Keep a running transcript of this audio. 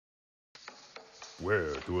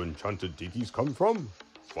Where do enchanted tikis come from?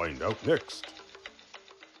 Find out next.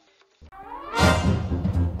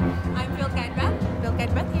 I'm Field Guide Beth. Field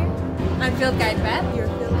Guide Beth here. I'm Field Guide Beth. You're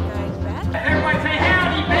Field Guide Beth. Everybody say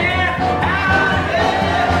howdy, Beth! Howdy!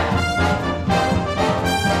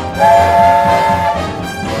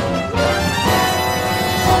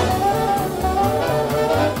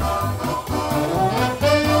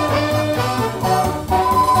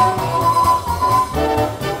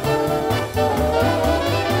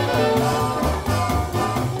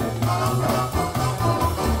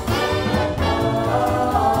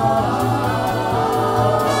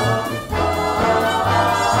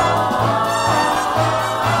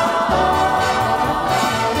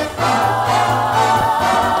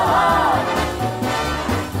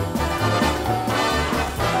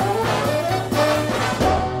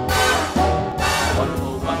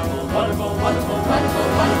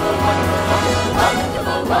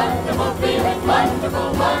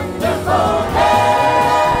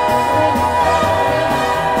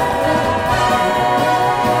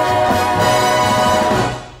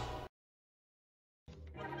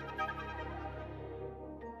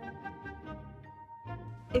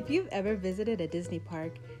 If you've ever visited a Disney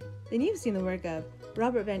park, then you've seen the work of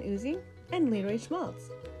Robert Van Oozing and Leroy Schmaltz.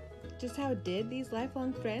 Just how did these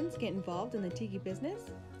lifelong friends get involved in the tiki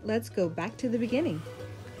business? Let's go back to the beginning.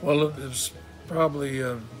 Well, it was probably,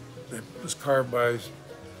 it was carved by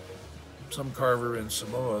some carver in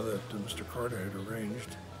Samoa that Mr. Carter had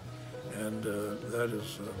arranged. And that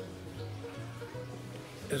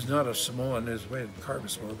is not a Samoan, it's made carved in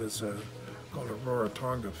Samoa, but it's called a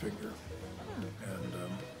Rarotonga figure.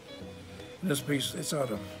 And this piece, it's out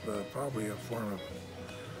of probably a form of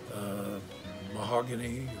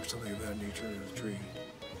mahogany or something of that nature of the tree.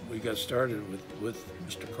 We got started with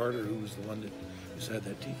Mr. Carter, who was the one that just had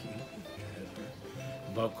that tiki.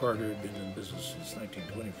 Bob Carter had been in business since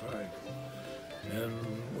 1925. And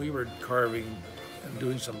we were carving and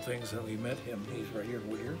doing some things, and we met him. He's right here in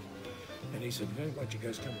Whittier. And he said, "Hey, why don't you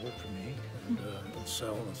guys come work for me and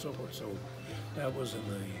sell and so forth." So that was in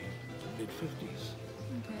the mid-50s.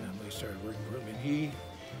 Okay. And we started working for him. And he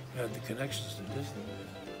had the connections to Disney.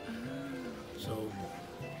 So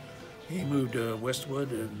he moved to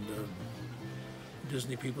Westwood, and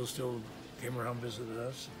Disney people still came around and visited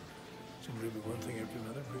us. Seemed to be one thing after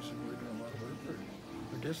another. Pretty soon we were doing a lot of work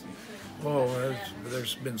for Disney. Oh,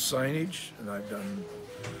 there's been signage, and I've done,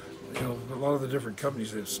 a lot of the different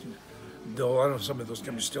companies. It's Dole. I don't know if some of those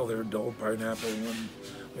companies still there. Dole, Pineapple, and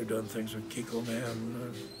we've done things with Kiko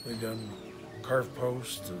Man. We've done carved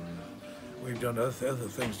posts, and we've done other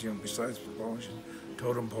things, besides polishing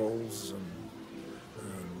totem poles and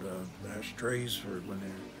ashtrays for when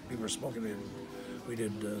people were smoking. We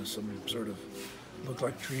did some sort of looked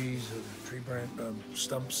like trees, tree branch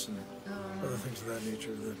stumps, and other things of that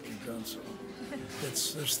nature that we've done. So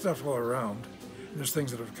there's stuff all around. And there's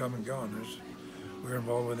things that have come and gone. We were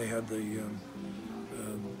involved when they had the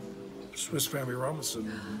Swiss Family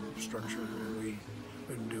Robinson structure, and we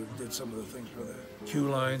did some of the things for that. Queue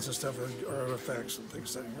lines and stuff, artifacts and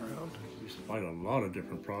things sitting around. We used to find a lot of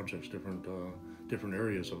different projects, different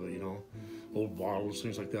areas of it, old bottles,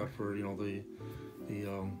 things like that for, the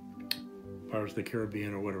Pirates of the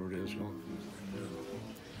Caribbean or whatever it is, And,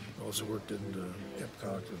 also worked in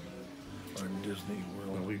Epcot and Disney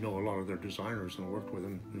World. And we know a lot of their designers and worked with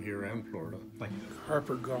them here and Florida. Like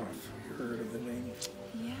Harper Goff, you heard of the name?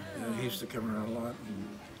 Yeah. He used to come around a lot.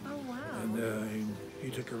 Oh, wow. And he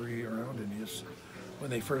took a re around, and when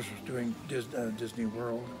they first was doing Disney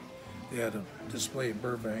World, they had a display in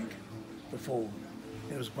Burbank, the full.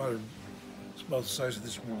 It was about the size of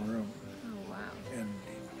this one room. Oh, wow. And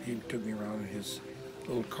he took me around in his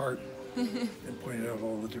little cart and pointed out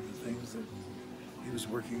all the different things that he was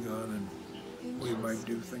working on and we might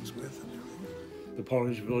do things with and everything. The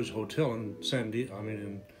Polynesian Village Hotel in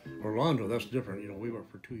in Orlando, that's different. We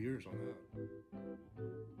worked for 2 years on that.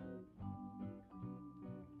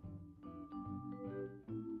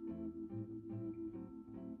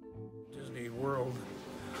 Disney World,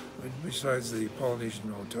 besides the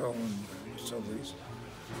Polynesian Hotel and facilities,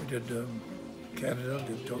 we did Canada,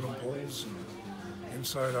 did totem poles, and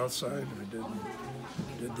inside, outside. We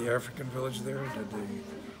did the African village there, did the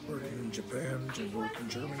work in Japan, did work in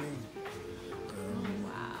Germany.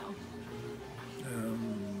 Wow.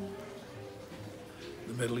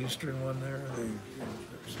 The Middle Eastern one there,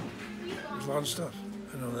 there's a lot of stuff.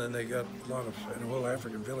 And then they got a lot of, in a whole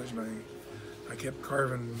African village, and I kept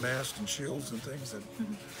carving masts and shields and things that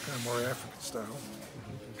kind of more African style.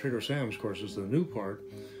 Trader Sam's, of course, is the new part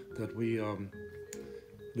that we,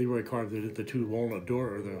 Leroy carved the two walnut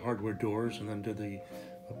door, or the hardwood doors, and then did the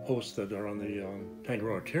posts that are on the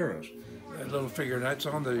Tangaroa Terrace. That little figure, that's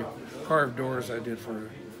on the carved doors I did for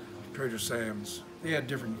Trader Sam's. They had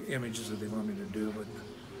different images that they wanted me to do, but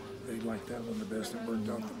they liked that one the best. It worked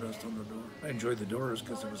out the best on the door. I enjoyed the doors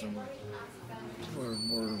because it was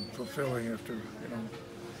more fulfilling after,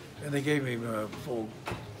 and they gave me a full,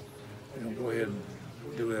 go ahead and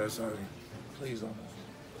do as I please on it.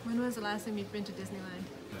 When was the last time you've been to Disneyland?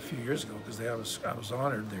 A few years ago, because I was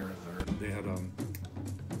honored there. They had a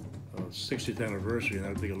 60th anniversary and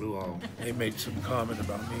had a big luau. They made some comment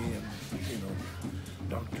about me, and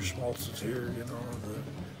Dr. Schmaltz is here,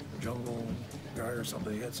 the jungle guy or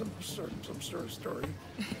something. He had some sort of story.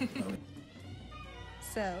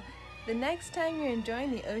 So, the next time you're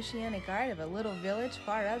enjoying the oceanic art of a little village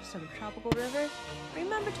far up some tropical river,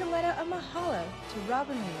 remember to let out a mahalo to Rob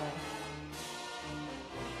and Leroy.